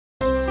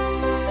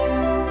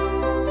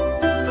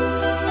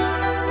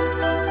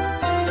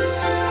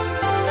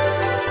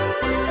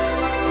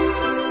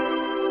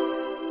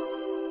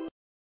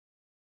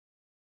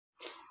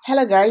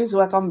Hello guys,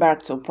 welcome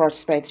back to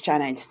PROSTET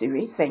channel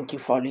TV. Thank you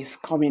for always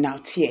coming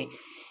out here.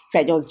 If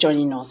you're just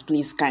joining us,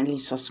 please kindly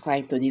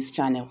subscribe to this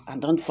channel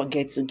and don't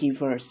forget to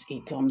give us a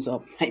thumbs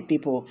up. My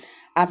people,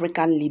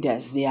 African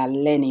leaders, they are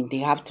learning, they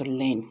have to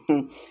learn.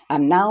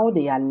 And now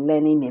they are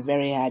learning a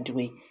very hard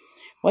way.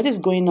 What is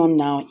going on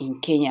now in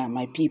Kenya,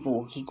 my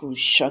people, it could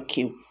shock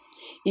you.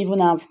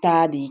 Even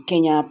after the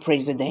Kenya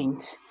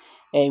president,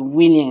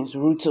 Williams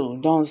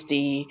Ruto, don't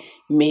they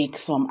make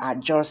some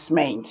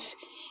adjustments?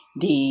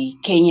 The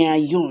Kenya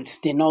youths,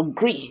 they not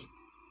agree.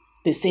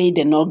 They say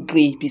they not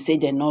agree. They say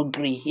they not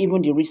agree.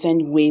 Even the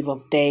recent wave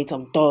of death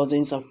of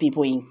dozens of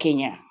people in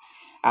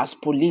as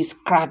police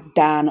cracked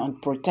down on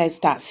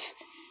protesters,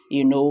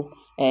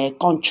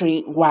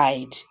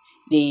 countrywide.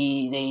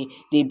 They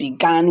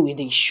began with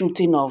the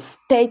shooting of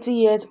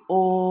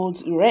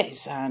 30-year-old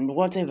race and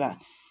whatever.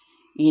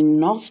 It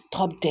not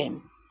stop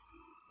them.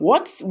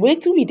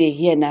 Wait till we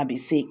hear now be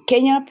say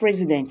Kenya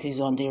president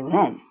is on the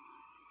run.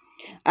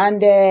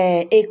 And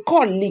a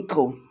call leak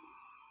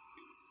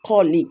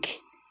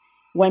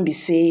when we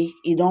say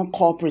he don't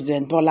call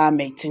President Bola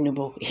Ahmed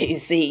Tinubu. He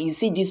say, you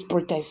see these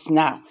protests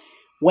now,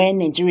 when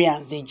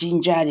Nigerians, they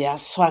ginger their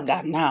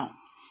swagger now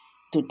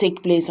to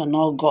take place on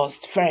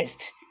August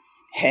 1st.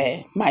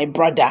 Hey, my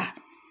brother,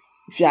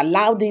 if you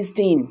allow this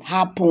thing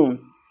happen,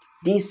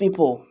 these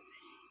people,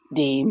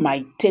 they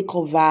might take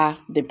over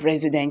the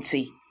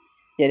presidency.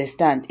 You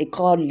understand? A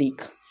call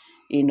leak,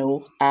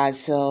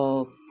 as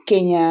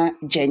Kenya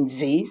Gen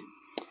Z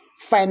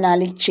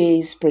finally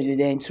chased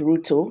President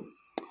Ruto.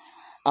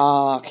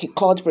 He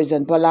called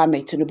President Bola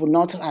Ahmed Tinubu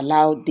not to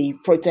allow the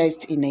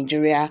protest in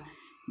Nigeria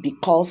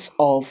because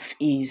of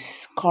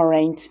his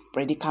current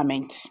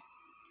predicament.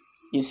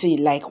 You see,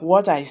 like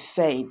what I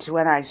said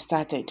when I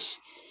started,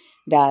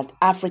 that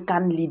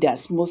African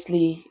leaders,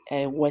 mostly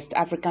West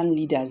African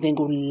leaders, they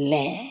go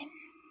learn.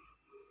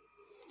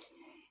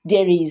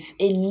 There is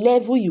a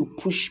level you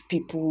push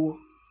people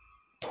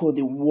to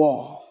the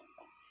wall.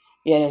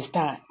 You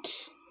understand?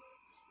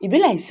 It be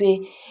like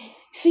say,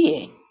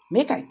 see,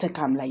 make I take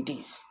them like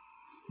this.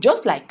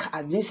 Just like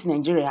as this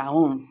Nigeria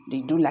own,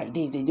 they do like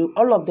this. They do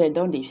all of them.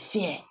 Don't they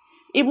fear?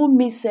 Even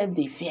me self,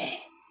 they fear.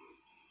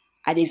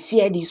 And they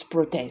fear these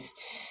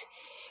protests.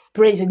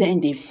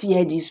 President, they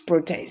fear these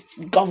protests.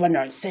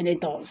 Governors,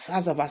 senators,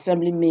 House of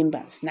Assembly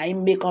members. Now, you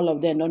make all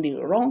of them don't they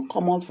run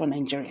come out for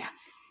Nigeria.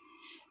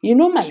 You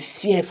know my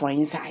fear for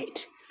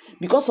inside.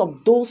 Because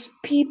of those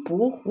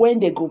people, when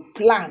they go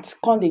plant,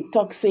 come they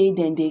talk, say,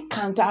 then they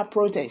counter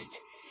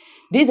protest.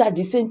 These are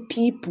the same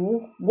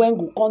people,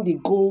 when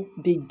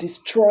they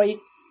destroy,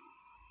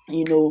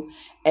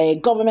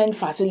 government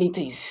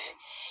facilities.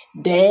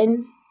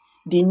 Then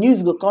the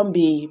news go come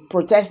be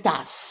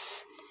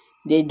protesters.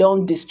 They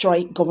don't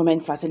destroy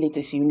government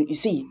facilities. You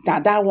see,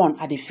 that one,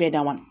 I fear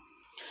that one.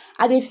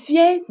 I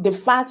fear the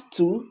fact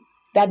too,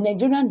 that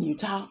Nigerian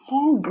youth are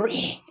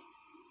hungry.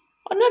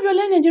 I'm not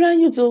only Nigerian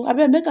youth, so I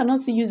bet I not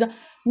see user.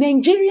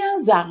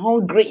 Nigerians are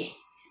hungry.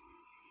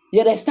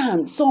 You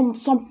understand?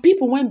 Some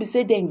people when they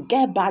say they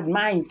get bad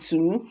mind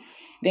too,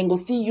 then go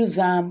still use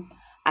them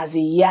as a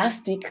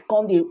yardstick.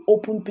 Come they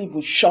open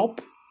people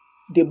shop,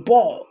 the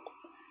ball.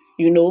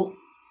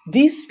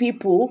 These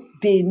people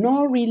they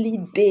not really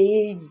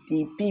the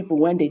people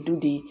when they do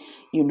the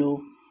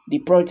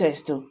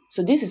protest too.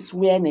 So this is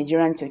where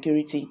Nigerian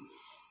security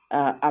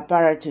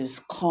apparatus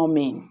come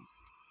in.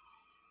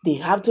 They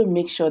have to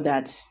make sure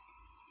that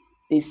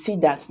they see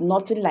that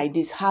nothing like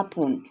this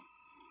happen.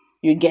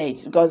 You get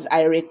it? Because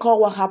I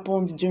recall what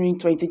happened during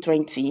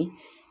 2020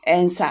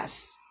 and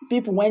SARS.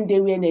 People when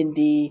they were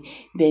they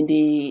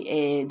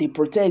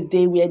protest,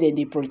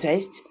 they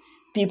protest.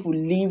 People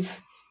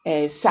leave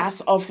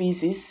SARS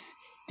offices.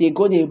 They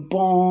go, they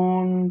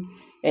burn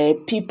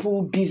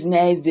people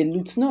business, they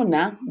loot.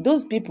 No,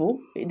 those people,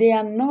 they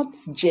are not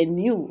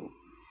genuine.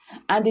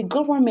 And the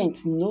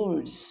government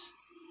knows.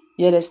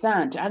 You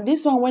understand? And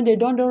this one, when they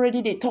don't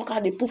already, they talk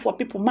and they put for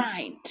people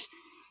mind.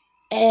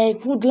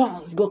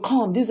 Hoodlums go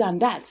come, this and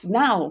that.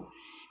 Now,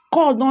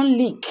 call don't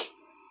leak.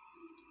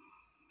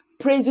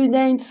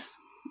 President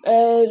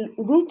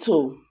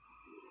Ruto,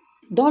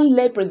 don't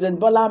let President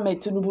Bola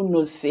Ahmed Tinubu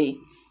know say,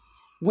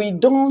 we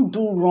don't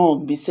do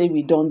wrong, we say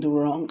we don't do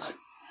wrong.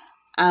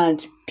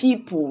 And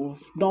people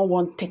don't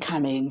want to take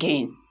him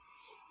again.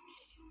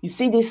 You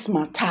see this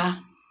matter,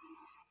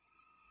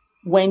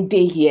 when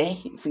they here,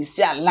 if we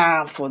say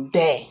alarm for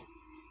there,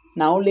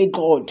 now only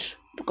God,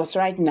 because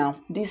right now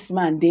this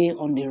man they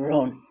on the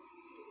run.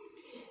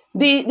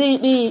 The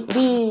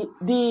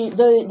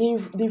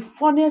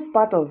funniest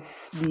part of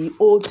the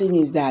whole thing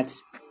is that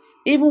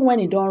even when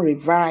he don't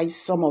revise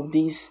some of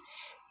these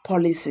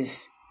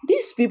policies,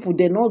 these people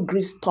they not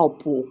agree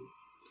stop.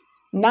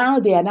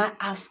 Now they are not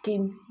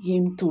asking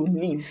him to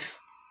leave.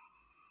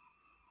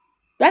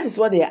 That is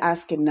what they are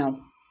asking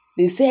now.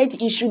 They said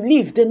he should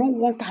leave. They don't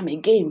want him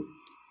again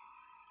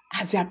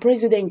as their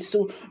president.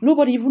 So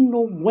nobody even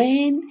know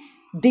when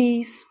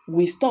this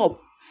will stop.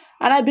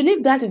 And I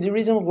believe that is the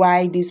reason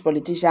why these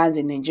politicians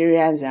and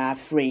Nigerians are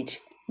afraid.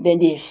 Then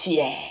they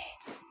fear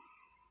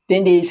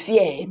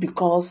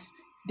because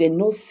they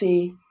no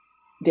say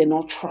they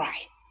not try.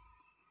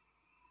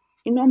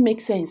 It not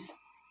make sense.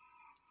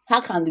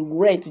 How can the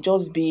rate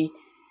just be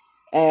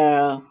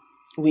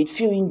with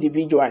few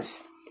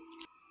individuals?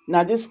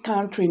 Now this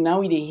country, now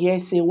we dey hear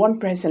say one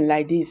person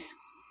like this,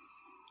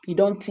 he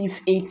don't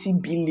thief 80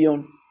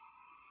 billion.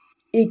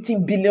 80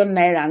 billion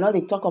naira. Now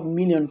they talk of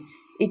million.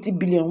 80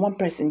 billion, one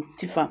person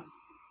thief am.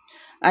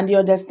 And you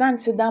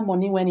understand, say that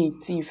money when he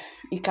thief,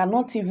 he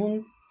cannot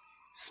even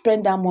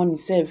spend that money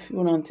himself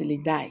even until he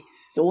dies.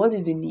 So what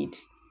is the need?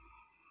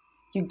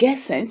 You get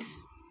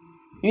sense?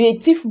 You a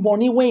thief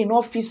money when you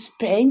not fit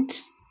spend.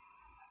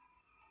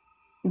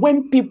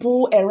 When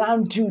people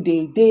around you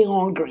they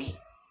hungry.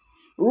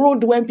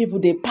 Road when people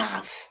they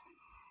pass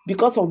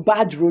because of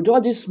bad road.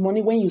 All this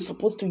money when you're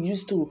supposed to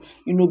use to,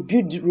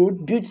 build the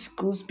road, build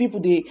schools. People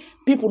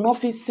not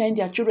fit send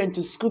their children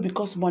to school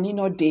because money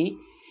not there.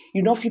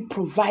 You not fit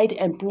provide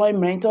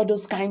employment, all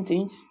those kind of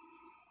things.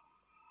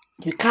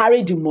 You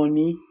carry the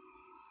money,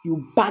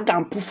 you bag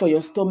and put for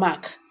your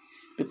stomach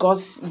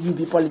because you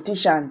be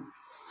politician.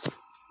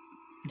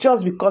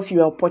 Just because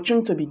you are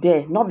opportune to be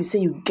there, not be say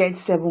you get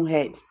 7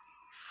 head.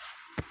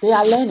 They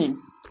are learning.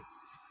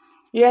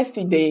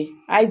 Yesterday,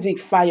 Isaac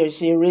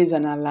Fayose raised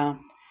an alarm.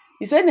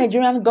 He said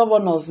Nigerian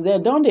governors, they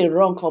don't they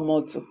run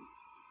comot.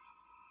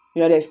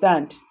 You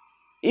understand?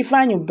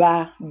 Ifeanyi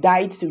Ubah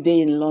died today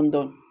in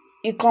London.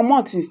 He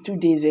comot since 2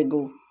 days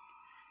ago.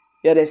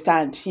 You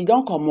understand? He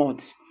don't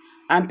comot.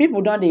 And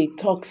people don't they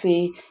talk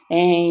say,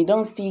 he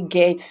don't still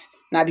get,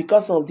 now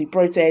because of the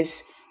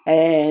protests,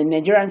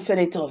 Nigerian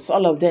senators,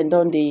 all of them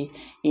don't they,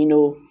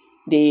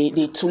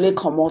 they too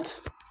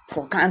comot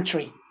for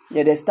country. You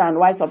understand?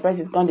 Why some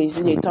persons gone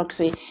they talk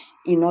say,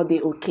 they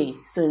okay.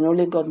 So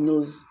only God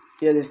knows.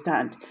 You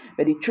understand?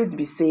 But the truth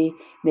be say,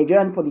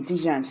 Nigerian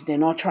politicians, they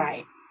not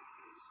try.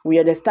 We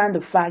understand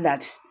the fact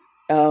that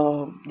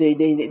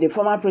the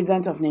former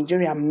president of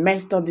Nigeria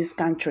messed up this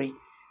country.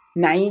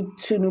 Now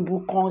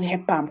Tinubu can't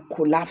help him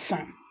collapse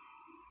him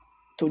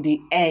to the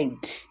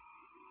end.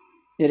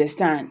 You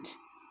understand?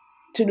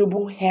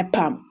 Tinubu help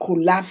him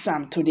collapse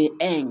him to the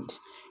end.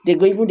 They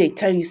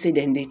tell you say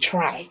then they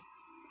try.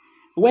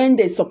 When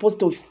they're supposed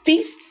to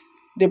fix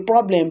the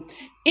problem,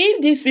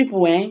 if these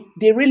people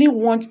they really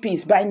want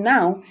peace by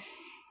now,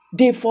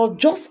 they for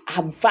just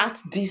avert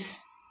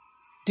this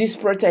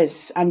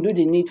protest and do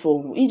the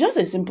needful. It's just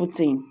a simple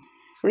thing.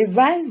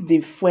 Revise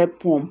the fuel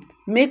pump.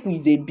 Make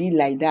they be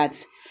like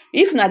that.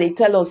 If now they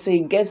tell us say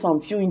get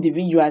some few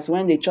individuals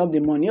when they chop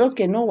the money,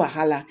 okay, no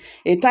wahala.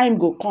 A time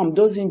go come,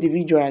 those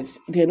individuals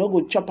they no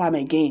go chop them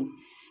again.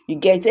 You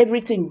get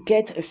everything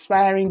get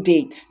expiring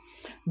dates.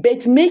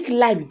 But make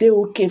life they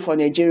okay for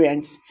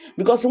Nigerians.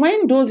 Because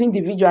when those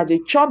individuals they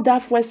chop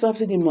that fuel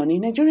subsidy money,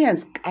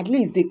 Nigerians at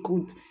least they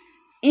could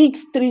eat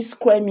 3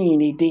 square meals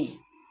in a day.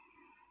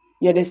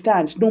 You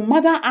understand? No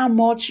matter how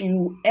much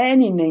you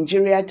earn in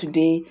Nigeria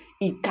today,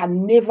 it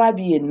can never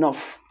be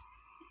enough.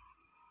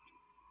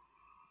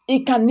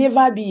 It can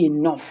never be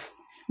enough.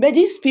 But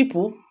these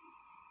people,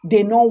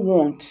 they not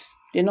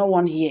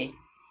want here.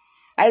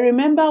 I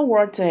remember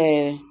what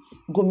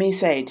Gumi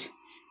said.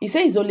 He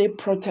said it's only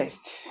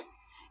protests.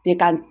 They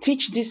can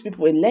teach these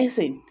people a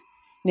lesson.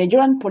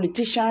 Nigerian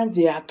politicians,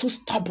 they are too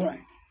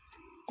stubborn.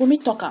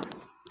 Gumi talk am.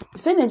 He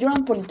said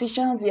Nigerian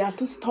politicians, they are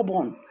too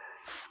stubborn.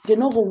 They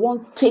not go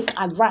want take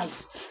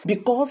advice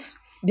because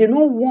they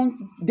don't want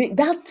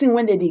that thing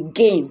when they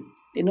gain.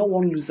 They don't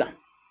want lose them.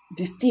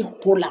 They still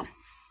hold them.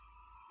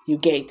 You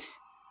get?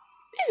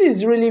 This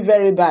is really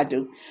very bad.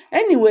 Though.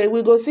 Anyway,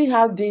 we go see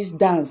how this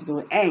dance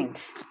go end.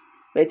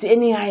 But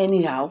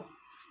anyhow,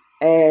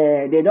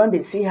 they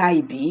don't see how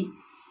it be.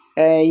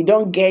 You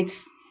don't get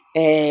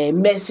a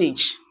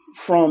message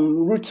from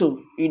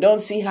Ruto. You don't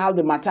see how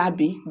the matter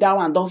be. That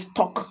one don't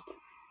stuck.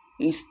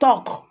 It's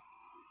stuck.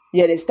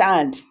 You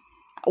understand?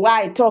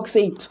 Why I talk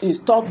say it's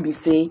talk be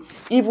say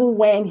even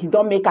when he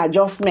don't make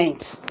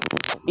adjustments,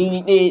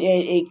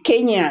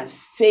 Kenyans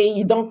say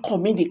he don't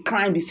commit the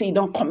crime. They say he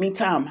don't commit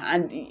harm,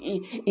 and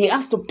he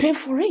has to pay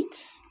for it.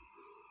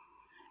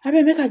 I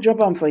mean, make a drop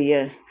on for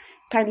you.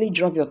 Kindly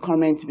drop your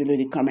comment below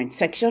the comment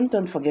section.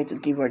 Don't forget to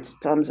give us a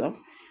thumbs up.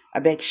 I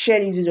beg share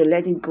this video,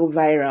 let it go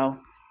viral.